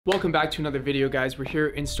Welcome back to another video, guys. We're here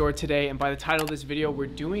in store today, and by the title of this video, we're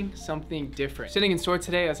doing something different. Sitting in store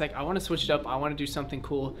today, I was like, I want to switch it up. I want to do something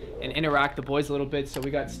cool and interact the boys a little bit. So we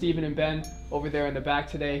got Steven and Ben over there in the back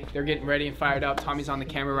today. They're getting ready and fired up. Tommy's on the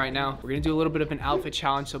camera right now. We're gonna do a little bit of an outfit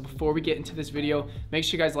challenge. So before we get into this video, make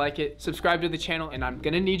sure you guys like it, subscribe to the channel, and I'm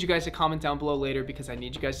gonna need you guys to comment down below later because I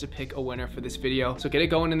need you guys to pick a winner for this video. So get it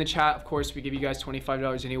going in the chat. Of course, we give you guys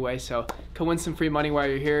 $25 anyway, so come win some free money while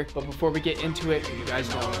you're here. But before we get into it, you guys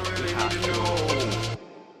know we have to.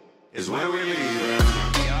 Is where we leave.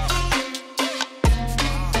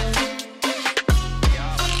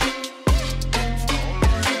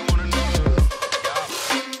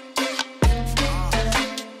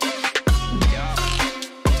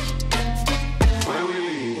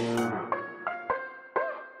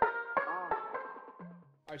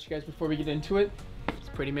 Alright, you guys, before we get into it, it's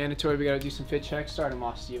pretty mandatory. We gotta do some fit checks. Start them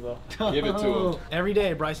off, Steve-O. Give it to him. Every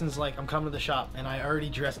day, Bryson's like, I'm coming to the shop, and I already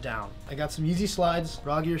dressed down. I got some Yeezy slides,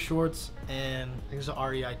 raw gear shorts, and there's an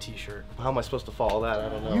REI t-shirt. How am I supposed to follow that? I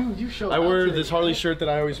don't know. You showed I up wear today, this Harley right? shirt that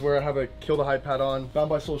I always wear. I have a Kill the Hype hat on, Bound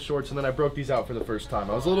by Soul shorts, and then I broke these out for the first time.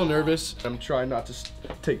 I was a little nervous. I'm trying not to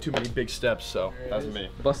take too many big steps, so that's me.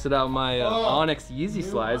 Busted out my Onyx Yeezy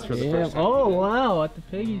slides for the first time. Oh, wow, at the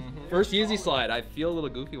piggy. First Yeezy slide. I feel a little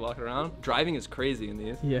goofy walking around. Driving is crazy in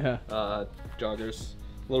these. Yeah. Joggers.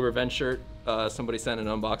 Little revenge shirt. Somebody sent an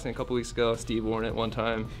unboxing a couple weeks ago. Steve worn it one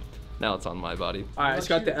time. Now it's on my body. All right, it's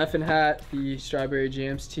got the effing hat, the strawberry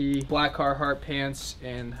jams tee, black Carhartt pants,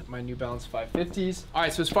 and my New Balance 550s. All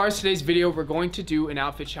right, so as far as today's video, we're going to do an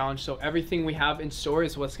outfit challenge. So everything we have in store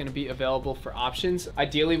is what's gonna be available for options.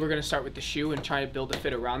 Ideally, we're gonna start with the shoe and try to build a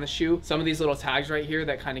fit around the shoe. Some of these little tags right here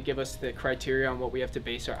that kind of give us the criteria on what we have to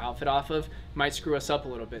base our outfit off of might screw us up a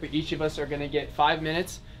little bit. But each of us are gonna get 5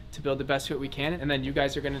 minutes to build the best fit we can, and then you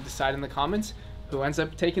guys are gonna decide in the comments who ends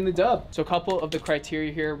up taking the dub. So a couple of the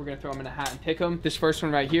criteria here, we're gonna throw them in a hat and pick them. This first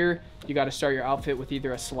one right here, you gotta start your outfit with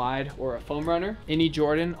either a slide or a foam runner. Any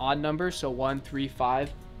Jordan, odd number, so 1, 3,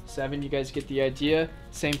 5, 7, you guys get the idea.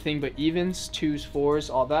 Same thing, but evens, 2s,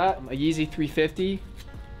 4s, all that. A Yeezy 350,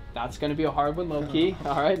 that's gonna be a hard one, low key.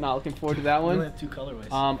 All right, not looking forward to that one. We only have 2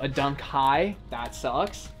 colorways. A Dunk High, that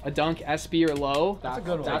sucks. A Dunk SB or low, That's a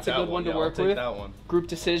good one. That's a good one to work I'll with. take that one. Group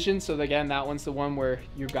decision, so again, that one's the one where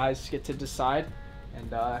you guys get to decide.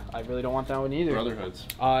 And I really don't want that one either. Brotherhoods.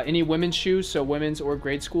 Any women's shoes, so women's or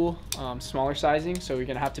grade school, smaller sizing. So you're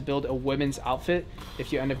gonna have to build a women's outfit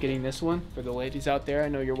if you end up getting this one. For the ladies out there, I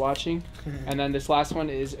know you're watching. And then this last one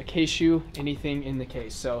is a case shoe, anything in the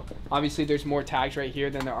case. So obviously there's more tags right here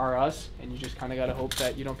than there are us, and you just kind of gotta hope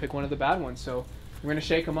that you don't pick one of the bad ones. So we're gonna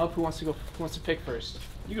shake them up. Who wants to pick first?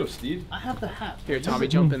 You go, Steve. I have the hat. Here, Tommy,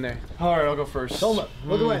 jump in there. All right, I'll go first. Look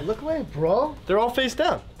away, bro. They're all face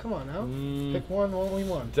down. Come on now. Pick one, only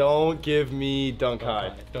one. Don't give me Dunk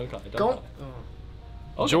High. Dunk high. Don't.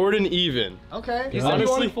 Okay. Jordan even. Okay. He said you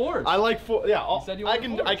wanted 4s. I like 4. Yeah, said you I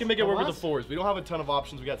wanted can make it work with the 4s. 4s. We don't have a ton of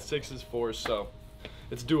options. We got 6s, 4s, so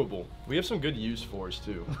it's doable. We have some good used 4s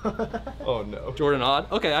too. Oh no. Jordan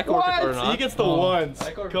odd. Okay, I can work with Jordan What? odd. He gets the ones.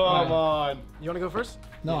 I can work Come with on. You want to go first?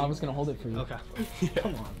 No, I was gonna hold it for you. Okay.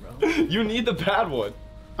 Come on, bro. You need the bad one.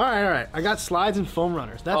 All right. I got slides and foam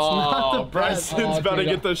runners. That's not the best. Bryson's about to dude.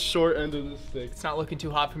 get the short end of the stick. It's not looking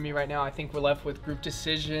too hot for me right now. I think we're left with group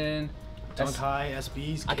decision. Dunk High,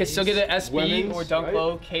 SBs. I could still get an SB Women's, or Dunk right?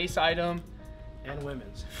 Low case item. And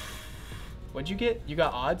women's. What'd you get? You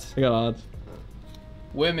got odds? I got odds.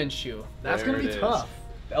 Women's shoe. That's There gonna be it is. tough.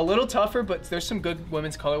 A little tougher, but there's some good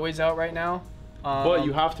women's colorways out right now. But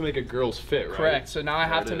you have to make a girl's fit, right? Correct. So now I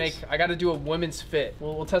have There to it make, is. I got to do a women's fit.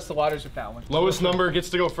 We'll test the waters with that one. Lowest number gets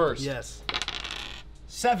to go first. Yes.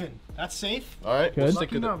 7. That's safe. All right. Good. We'll stick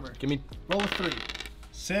Lucky with it. number. Give me. Roll with 3.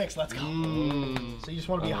 6. Let's go. So you just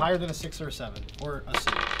want to be higher than a 6 or a 7, or a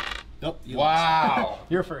 6. Nope. Wow.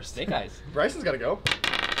 You're first. Snake eyes. Bryson's got to go.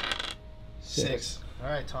 6. All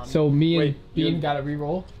right, Tommy. So me and Wait, Bean you- got to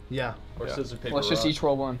re-roll. yeah. Or Yeah. scissors, paper, Let's just rock. each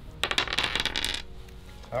roll one.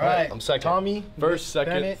 All right. I'm second. Tommy. First,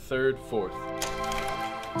 second, Bennett. third, fourth.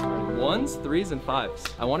 1s, 3s, and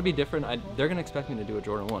 5s. I want to be different. They're gonna expect me to do a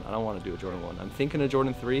Jordan 1. I don't want to do a Jordan 1. I'm thinking a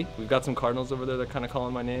Jordan 3. We've got some Cardinals over there that kind of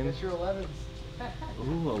calling my name. It's your 11s.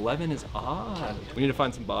 Ooh, 11 is odd. We need to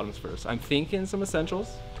find some bottoms first. I'm thinking some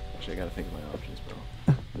essentials. Actually, I gotta think of my options,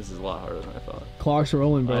 bro. This is a lot harder than I thought. Clock's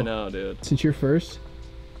rolling, bro. I know, dude. Since you're first,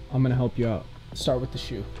 I'm going to help you out. Start with the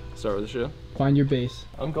shoe. Start with the shoe. Find your base.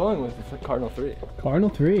 I'm going with the Cardinal 3. Cardinal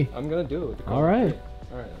 3. I'm gonna do it with the All Cardinal right.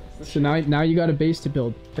 3. All right. So now you got a base to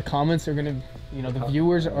build. The comments are gonna, you know, the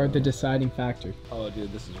viewers are the deciding factor. Oh,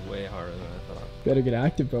 dude, this is way harder than I thought. Better get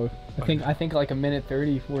active, bro. I think like a minute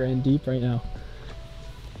 30, we're in deep right now.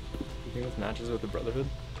 You think this matches with the Brotherhood?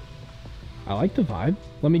 I like the vibe.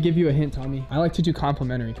 Let me give you a hint, Tommy. I like to do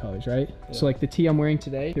complementary colors, right? Yeah. So like the tee I'm wearing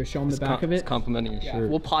today, they're showing the back of it. It's complementing your shirt.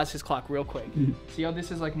 We'll pause his clock real quick. See how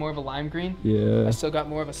this is like more of a lime green? Yeah. I still got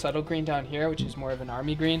more of a subtle green down here, which is more of an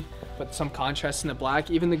army green, but some contrast in the black.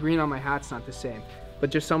 Even the green on my hat's not the same. But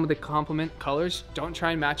just some of the complement colors, don't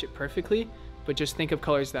try and match it perfectly, but just think of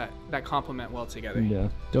colors that complement well together. Yeah.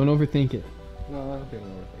 Don't overthink it. No, I don't think I'm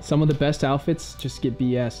overthinking. Some of the best outfits just get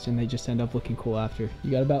BS'd and they just end up looking cool after.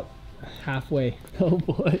 You got about halfway. Oh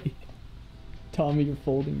boy. Tommy, you're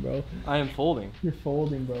folding, bro. I am folding. You're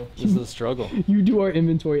folding, bro. This is a struggle. You do our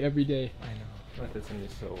inventory every day. I know. Like, this is gonna be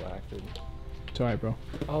so whacked. It's alright, bro.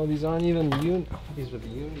 Oh, these aren't even union. Oh, these are the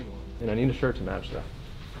union ones. And I need a shirt to match that.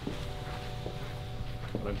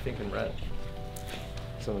 But I'm thinking red.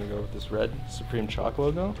 So I'm gonna go with this red Supreme Chalk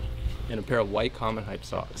logo and a pair of white CommonHype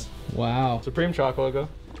socks. Wow. Supreme Chalk logo.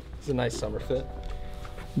 It's a nice summer fit.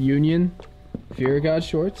 Union, Fear of God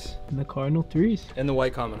shorts, and the Cardinal 3s. And the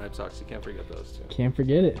white CommonHype socks. You can't forget those too. Can't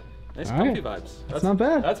forget it. Nice All comfy right. vibes. That's not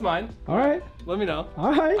bad. That's mine. All right. Let me know.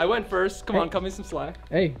 All right. I went first. Come on, cut me some slack.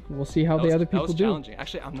 Hey, we'll see how the other people do. That was do. challenging.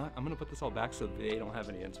 Actually, I'm gonna put this all back so they don't have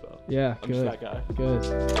any inspo. Yeah, I'm good. just that guy. Good.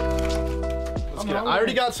 I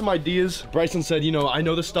already got some ideas. Bryson said, you know, I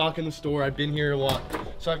know the stock in the store. I've been here a lot.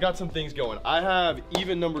 So I've got some things going. I have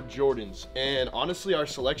even numbered Jordans. And honestly, our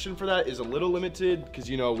selection for that is a little limited because,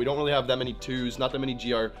 you know, we don't really have that many 2s, not that many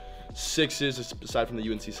GR6s aside from the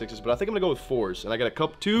UNC 6s. But I think I'm going to go with 4s. And I got a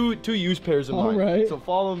couple, two used pairs in mind. Right. So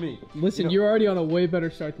follow me. Listen, you're already on a way better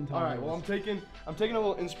start than Tom. All right, well, I'm taking a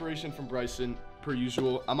little inspiration from Bryson, per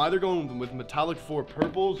usual. I'm either going with metallic 4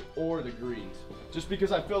 purples or the greens. Just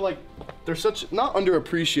because I feel like they're such, not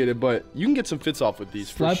underappreciated, but you can get some fits off with these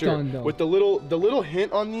for Slept sure. on, though. With the little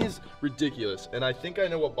hint on these, ridiculous. And I think I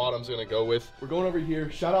know what bottom's gonna go with. We're going over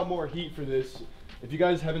here. Shout out More Heat for this. If you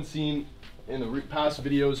guys haven't seen in the past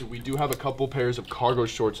videos, we do have a couple pairs of cargo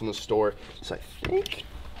shorts in the store. So I think,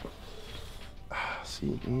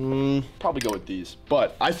 probably go with these.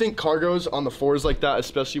 But I think cargos on the 4s like that,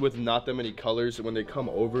 especially with not that many colors, when they come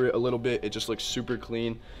over it a little bit, it just looks super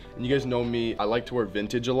clean. And you guys know me, I like to wear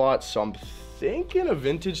vintage a lot, so I'm thinking a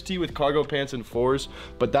vintage tee with cargo pants and 4s,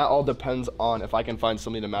 but that all depends on if I can find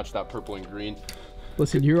something to match that purple and green.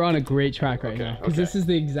 Listen, you're on a great track right now because okay. this is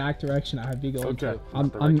the exact direction I'd be going to. I'm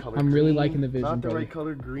Right really liking the vision. Not the right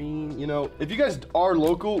color green. You know, if you guys are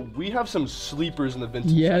local, we have some sleepers in the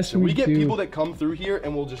vintage Yes, section. We get do. people that come through here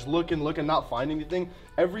and we'll just look and not find anything.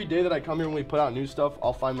 Every day that I come here when we put out new stuff,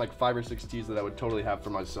 I'll find like 5 or 6 tees that I would totally have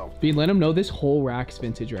for myself. Bean, let them know this whole rack's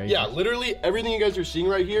vintage right Yeah, here. literally everything you guys are seeing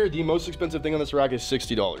right here, the most expensive thing on this rack is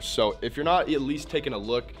 $60. So if you're not at least taking a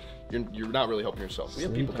look, you're not really helping yourself. We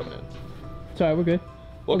have people coming in. It's all right, we're good.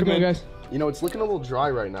 Welcome in, guys. You know, it's looking a little dry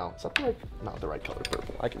right now. It's not the right color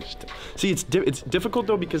purple. I can just see it's difficult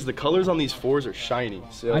though because the colors on these 4s are shiny.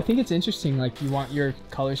 So I think it's interesting. Like you want your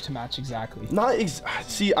colors to match exactly.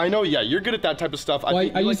 See, I know. Yeah, you're good at that type of stuff. Well,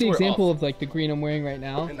 I use the example of like the green I'm wearing right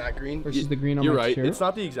now. And that green versus the green on You're my right. shirt. It's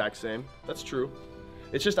not the exact same. That's true.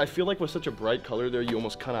 It's just I feel like with such a bright color there, you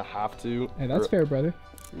almost kind of have to. Hey, that's fair, brother.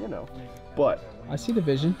 You know, but I see the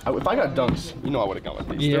vision. if I got dunks, you know I would have gone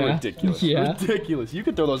with these. Yeah. They're ridiculous. Yeah. Ridiculous. You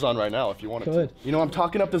could throw those on right now if you wanted Good. to. You know, I'm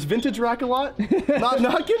talking up this vintage rack a lot.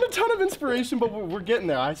 not getting a ton of inspiration, but we're getting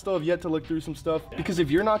there. I still have yet to look through some stuff. Because if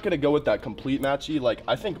you're not gonna go with that complete matchy, like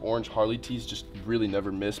I think orange Harley tees just really never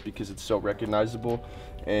miss because it's so recognizable.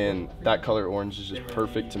 And that color orange is just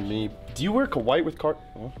perfect to me. Do you wear white with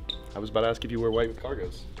well, I was about to ask if you wear white with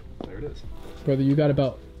cargos. There it is. Brother, you got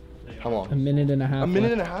about how long? a minute and a half. A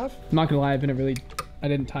minute and a half? I'm not gonna lie, I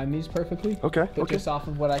didn't time these perfectly. Okay. But just off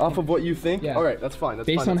of what Off of what you think? Yeah. All right, that's fine. That's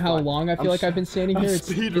based fine, on that's how fine. long I feel like I've been standing here, it's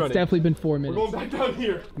definitely been 4 minutes. We're going back down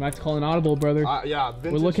here. I'm about to call an audible, brother. Yeah,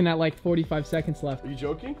 vintage. We're looking at like 45 seconds left. Are you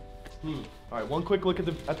joking? All right, one quick look at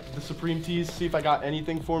the Supreme tees. See if I got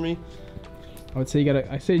anything for me. I would say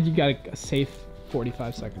I said you got a safe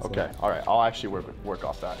 45 seconds Okay. left. All right. I'll actually work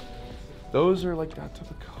off that. Those are like that type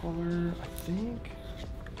of color, I think.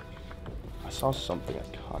 I saw something I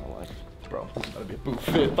kind of like. Bro, this is gotta be a boot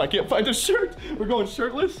fit if I can't find a shirt. We're going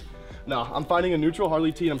shirtless? No, I'm finding a neutral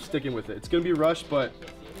Harley tee and I'm sticking with it. It's gonna be rushed, but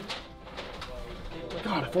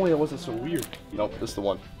God, if only it wasn't so weird. Nope, this is the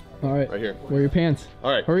one. All right. Right here. Wear your pants.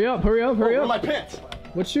 All right. Hurry up, hurry up, hurry Where up. are my pants?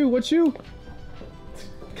 What shoe? What shoe?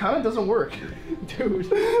 Kind of doesn't work. Dude.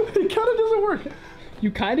 It kind of doesn't work.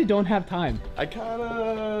 You kind of don't have time. I kind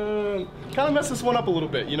of messed this one up a little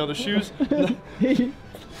bit. You know, the shoes.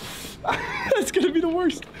 It's gonna be the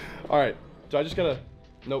worst. All right, so I just gotta,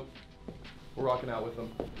 nope. We're rocking out with them.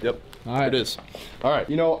 Yep, all right. It is. All right,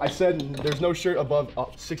 you know, I said there's no shirt above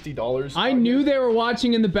 $60. I knew they were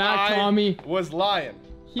watching in the back, Tommy. I was lying.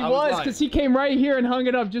 He I was, lying. because he came right here and hung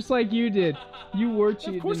it up just like you did. You were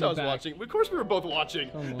cheating. Of course in I the was back. watching. Of course we were both watching.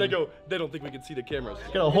 Come They on. go, they don't think we can see the cameras.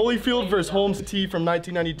 Got a Holyfield versus Holmes tee from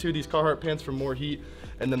 1992. These Carhartt pants for more heat.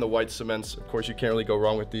 And then the white cements. Of course, you can't really go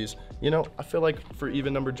wrong with these. You know, I feel like for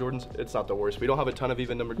even number Jordans, it's not the worst. We don't have a ton of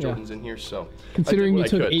even number Jordans in here, so. Considering you I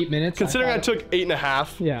did what took I could. 8 minutes. Considering I thought- took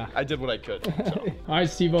 8.5. Yeah. I did what I could. So. All right,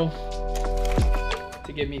 Steve-O.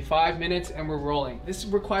 To give me 5 minutes and we're rolling. This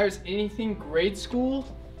requires anything grade school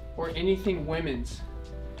or anything women's.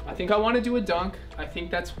 I think I want to do a dunk. I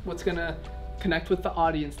think that's what's gonna connect with the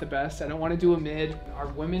audience the best. I don't want to do a mid. Our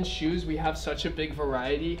women's shoes, we have such a big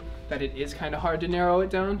variety that it is kind of hard to narrow it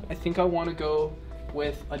down. I think I want to go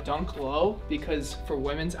with a dunk low because for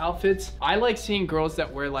women's outfits, I like seeing girls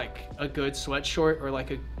that wear like a good sweat short or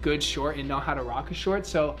like a good short and know how to rock a short.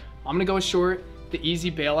 So I'm gonna go short. The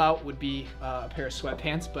easy bailout would be a pair of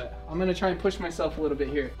sweatpants, but I'm gonna try and push myself a little bit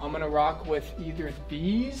here. I'm gonna rock with either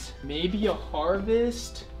these, maybe a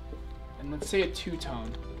Harvest, and let's say a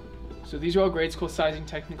two-tone. So these are all grade school sizing,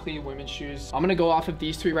 technically women's shoes. I'm gonna go off of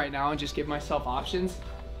these 3 right now and just give myself options.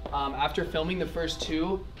 After filming the first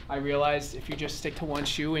 2, I realized if you just stick to one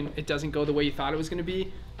shoe and it doesn't go the way you thought it was gonna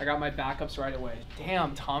be, I got my backups right away.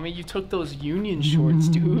 Damn, Tommy, you took those Union shorts,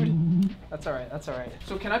 dude. That's all right, that's all right.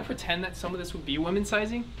 So can I pretend that some of this would be women's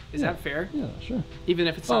sizing? Is that fair? Yeah, sure. Even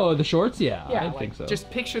if it's not? Oh, the shorts? Yeah, Yeah, I like, think so. just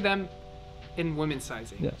picture them in women's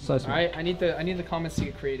sizing. yeah, size All small. right, I need the comments to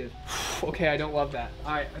get creative. Okay, I don't love that.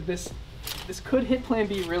 All right, this could hit plan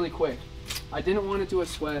B really quick. I didn't want to do a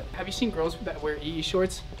sweat. Have you seen girls that wear EE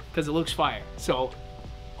shorts? Because it looks fire. So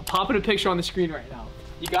I'm popping a picture on the screen right now.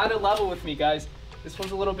 You gotta level with me, guys. This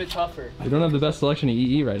one's a little bit tougher. We don't have the best selection of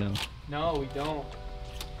EE right now. No, we don't.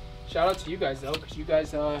 Shout out to you guys though, because you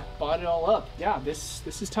guys bought it all up. Yeah, this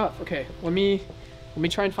is tough. Okay, let me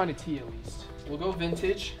try and find a tee at least. We'll go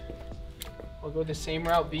vintage. I'll go the same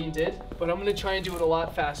route Bean did, but I'm gonna try and do it a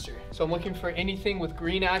lot faster. So I'm looking for anything with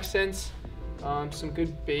green accents, some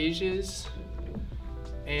good beiges,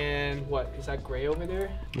 and what, is that gray over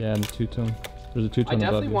there? Yeah, and the two-tone. There's a two-tone I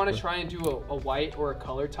definitely above want to you, try and do a white or a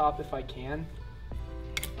color top if I can.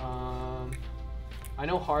 I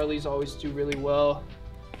know Harleys always do really well.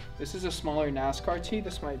 This is a smaller NASCAR tee.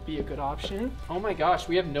 This might be a good option. Oh my gosh,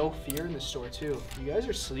 we have no fear in the store too. You guys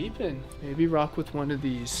are sleeping. Maybe rock with one of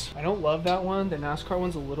these. I don't love that one. The NASCAR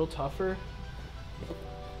one's a little tougher.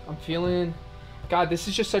 I'm feeling, God, this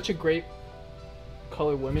is just such a great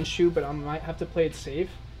color women's shoe, but I might have to play it safe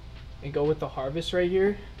and go with the Harvest right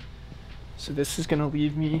here. So this is gonna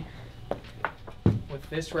leave me with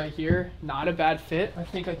this right here. Not a bad fit. I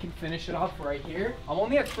think I can finish it off right here. I'm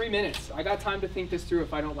only at 3 minutes. I got time to think this through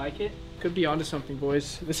if I don't like it. Could be onto something,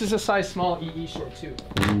 boys. This is a size small EE short too.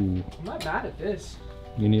 Ooh, I'm not mad at this.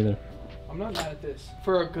 me neither. I'm not mad at this.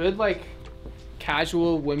 For a good like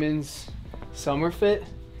casual women's summer fit,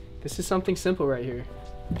 this is something simple right here.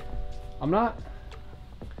 I'm not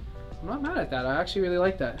mad at that. I actually really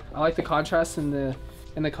like that. I like the contrast in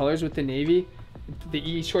the colors with the navy. The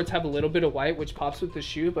EE shorts have a little bit of white, which pops with the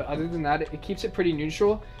shoe, but other than that, it keeps it pretty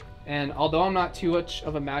neutral. And although I'm not too much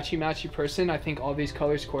of a matchy person, I think all these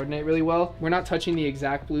colors coordinate really well. We're not touching the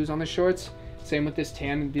exact blues on the shorts. Same with this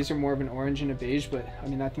tan. These are more of an orange and a beige, but I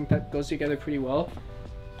mean, I think that goes together pretty well.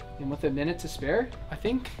 And with a minute to spare, I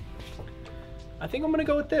think I'm gonna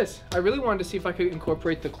go with this. I really wanted to see if I could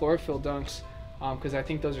incorporate the chlorophyll dunks, because I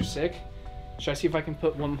think those are sick. Should I see if I can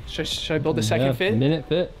put one, should I build a second fit? Minute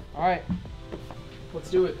fit. All right,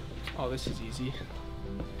 let's do it. Oh, this is easy.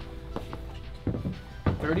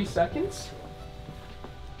 30 seconds.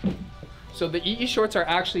 So the EE shorts are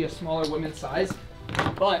actually a smaller women's size,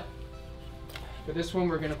 but for this one,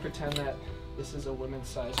 we're gonna pretend that this is a women's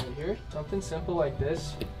size right here. Something simple like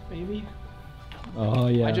this, maybe. Oh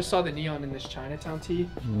yeah. I just saw the neon in this Chinatown tee,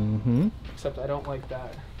 Mm-hmm. except I don't like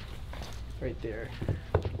that right there.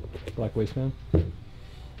 Black waistband.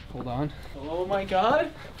 Hold on. Oh my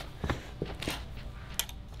God.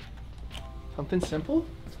 Something simple.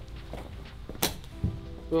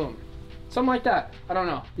 Boom. Something like that. I don't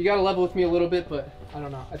know. You gotta level with me a little bit, but I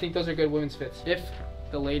don't know. I think those are good women's fits. If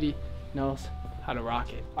the lady knows how to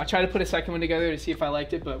rock it. I tried to put a second one together to see if I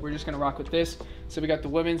liked it, but we're just gonna rock with this. So we got the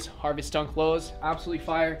women's Harvest Dunk Lows. Absolutely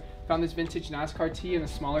fire. Found this vintage NASCAR tee in a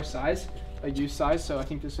smaller size, a youth size, so I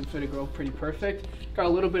think this would fit a girl pretty perfect. Got a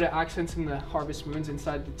little bit of accents in the Harvest Moons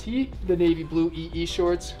inside the tee. The navy blue EE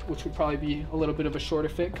shorts, which would probably be a little bit of a shorter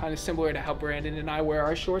fit, kind of similar to how Brandon and I wear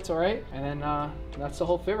our shorts, all right? And then that's the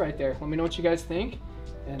whole fit right there. Let me know what you guys think.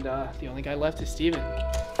 And the only guy left is Steven.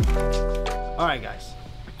 All right, guys.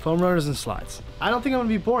 Foam runners and slides. I don't think I'm gonna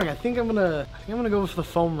be boring. I think I'm gonna go with the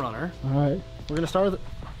foam runner. All right. We're gonna start with.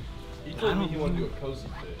 told me he wanted to do a cozy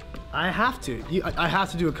fit. I have to. I have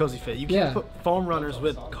to do a cozy fit. You can't put foam runners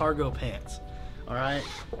with cargo pants. All right?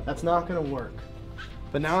 That's not gonna work.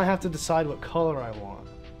 But now I have to decide what color I want.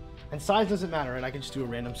 And size doesn't matter, right? I can just do a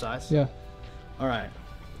random size. Yeah. All right.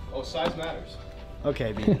 Oh, size matters.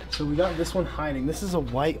 Okay, B. So we got this one hiding. This is a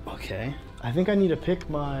white. Okay. I think I need to pick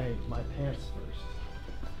my pants first.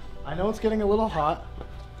 I know it's getting a little hot,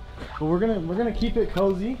 but we're gonna keep it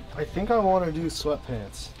cozy. I think I want to do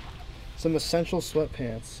sweatpants. Some essential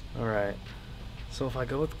sweatpants. All right. So if I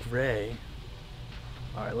go with gray.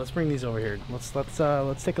 All right, let's bring these over here. Let's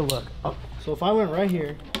take a look. Oh, so if I went right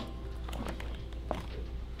here.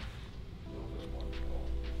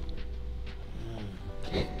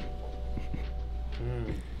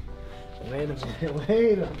 Wait a minute.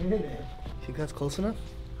 Wait a minute. Think that's close enough?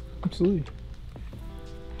 Absolutely.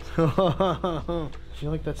 I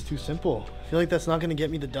feel like that's too simple. I feel like that's not gonna get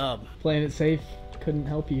me the dub. Playing it safe couldn't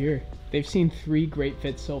help you here. They've seen 3 great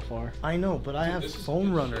fits so far. I know, but I have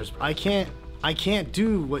foam runners. I can't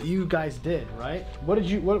do what you guys did, right?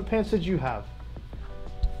 What pants did you have?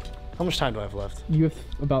 How much time do I have left? You have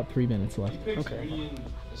about 3 minutes left. Okay. Union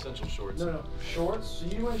essential shorts. No, shorts. So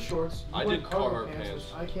you went shorts. I did Carhartt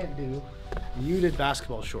pants. Which I can't do. You did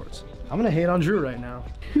basketball shorts. I'm gonna hate on Drew right now.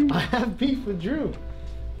 I have beef with Drew.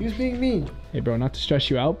 He was being mean. Hey bro, not to stress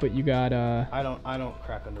you out, but you got I don't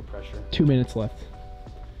crack under pressure. 2 minutes left.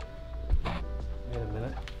 Wait a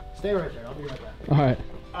minute. Stay right there. I'll be right back. All right.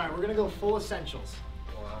 All right, we're gonna go full essentials.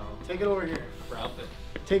 Wow. Take it over here. Ralph it.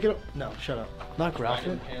 Take it. No, shut up. Not graph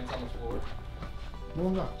it. Hands on the floor. No,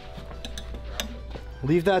 I'm not.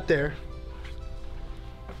 Leave that there.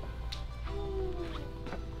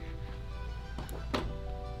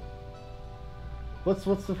 What's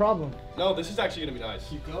the problem? No, this is actually gonna be nice.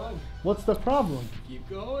 Keep going. What's the problem? Keep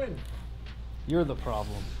going. You're the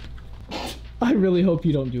problem. I really hope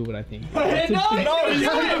you don't do what I think. No, he's gonna do it. He's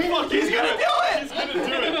gonna do it. He's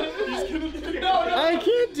gonna do it. No. I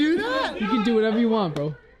can't do that. You can do whatever you want,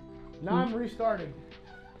 bro. Now I'm restarting.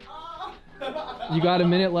 You got a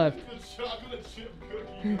minute left. The chocolate chip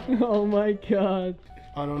cookie. Oh my god.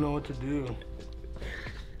 I don't know what to do.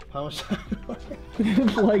 How much time do I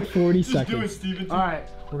have? Like 40 Just do it, seconds. Steven. All right,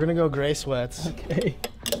 we're gonna go gray sweats. Okay.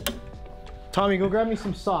 Tommy, go grab me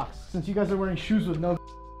some socks since you guys are wearing shoes with no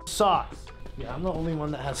socks. Yeah, I'm the only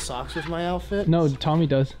one that has socks with my outfit. No, Tommy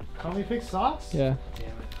does. Tommy picks socks? Yeah. Damn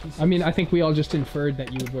it. I mean, I think we all just inferred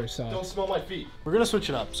that you would wear Don't socks. smell my feet. We're gonna switch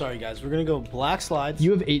it up. Sorry guys, we're gonna go black slides.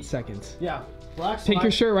 You have 8 seconds. Yeah, black slides. Take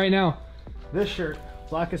your shirt right now. This shirt,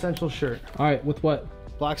 black essential shirt, All right, with what?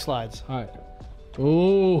 black slides. All right.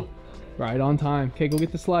 Oh, right on time. Okay, go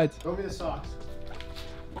get the slides. Throw me the socks.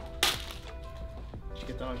 Did you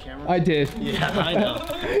get that on camera? I did. Yeah, I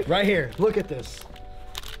know. Right here, look at this.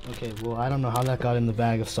 Okay, well, I don't know how that got in the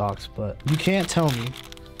bag of socks, but you can't tell me.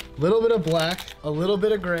 A little bit of black, a little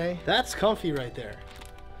bit of gray. That's comfy right there.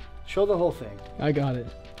 Show the whole thing. I got it.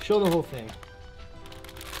 Show the whole thing.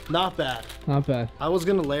 Not bad. Not bad. I was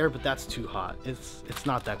gonna layer, but that's too hot. It's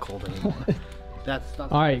not that cold anymore. That's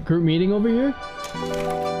not. All right, group meeting over here.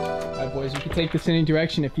 All right, boys, we can take this in any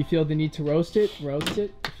direction. If you feel the need to roast it, roast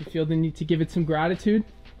it. If you feel the need to give it some gratitude,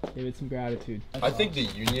 give it some gratitude. I think the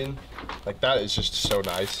union, like that, is just so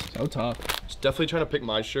nice. So tough. Just definitely trying to pick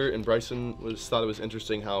my shirt, and Bryson thought it was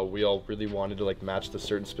interesting how we all really wanted to like match the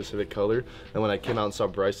certain specific color. And when I came out and saw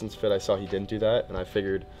Bryson's fit, I saw he didn't do that, and I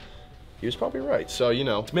figured he was probably right. So, you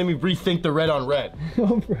know, it made me rethink the red on red.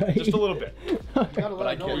 All right. Just a little bit. But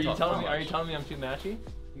I can't Are you talk telling me? about Are you telling me I'm too matchy?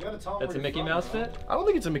 You gotta tell him That's a where Mickey he's Mouse from, fit? I don't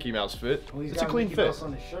think it's a Mickey Mouse fit. Well, he's It's a got clean Mickey fit. Mouse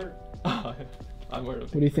on his shirt. I'm wearing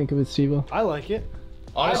What do you think of it, Steve-O? I like it.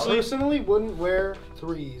 Honestly, I personally wouldn't wear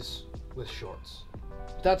threes with shorts.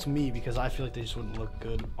 That's me because I feel like they just wouldn't look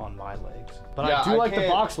good on my legs. But Yeah, I do I like the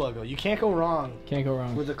can't- box logo. You can't go wrong Can't go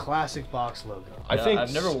wrong. with the classic box logo. I think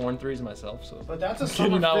I've never worn threes myself, so. But that's a Can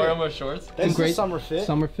summer you not fit. wear them with shorts? That's Great a summer fit.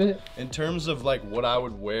 Summer fit. in terms of like what I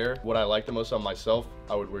would wear, what I like the most on myself,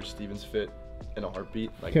 I would wear Steven's fit in a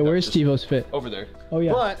heartbeat. Like, Okay, that's where's just Steve-O's fit? Over there. Oh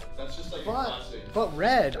yeah. But That's just like a classic. but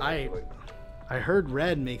red, I heard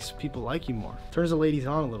red makes people like you more. Turns the ladies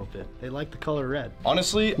on a little bit. They like the color red.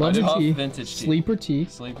 Honestly, I London didn't. Tough tee, vintage tee. sleeper tee.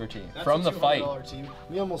 Sleeper tee. That's From a the fight. $200 tee.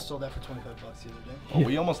 We almost sold that for $25 the other day. Oh,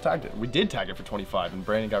 we almost tagged it. We did tag it for 25, and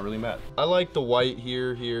Brandon got really mad. I like the white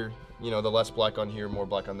here. You know, the less black on here, more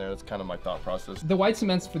black on there. That's kind of my thought process. The white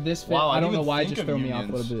cements for this fit. Wow, I I don't didn't know even why, think just of throw me off a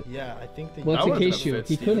unions. little bit. Yeah, I think they. Well, That it's a would've been case a shoe. fit,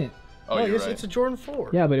 He Steven. couldn't. Oh, No, you're it's, right. it's a Jordan 4.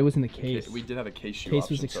 Yeah, but it was in the case. We did have a case shoe Case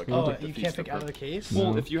was option, so it excluded. kind Oh, of you defeats can't the pick out of the purpose. case?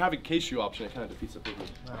 Well, if you have a case shoe option, it kind of defeats the purpose.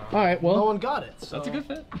 All right, well, No one got it. So. That's a good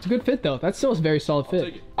fit. it's a good fit though. That's still a very solid fit.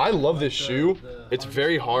 Take it. I love this shoe. the It's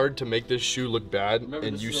very hard to make this shoe look bad, Remember,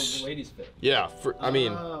 and this you. is a ladies fit. Yeah, I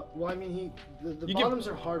mean, Well, I mean, the You bottoms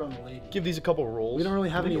are hard on the ladies. give these a couple rolls. We don't really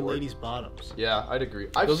have Make any it work. ladies' bottoms. Yeah, I'd agree.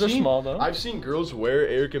 Those are small, though. I've seen girls wear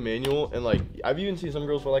Eric Emanuel, and like I've even seen some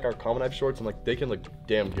girls wear like our CommonHype shorts, and like they can look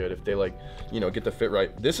damn good if they like, you know, get the fit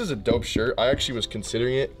right. This is a dope shirt. I actually was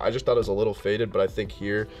considering it. I just thought it was a little faded, but I think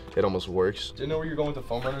here it almost works. Didn't know where you're going with the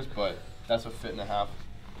foam runners, but that's a fit and a half.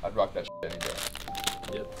 I'd rock that shit any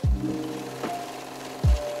day. Yep.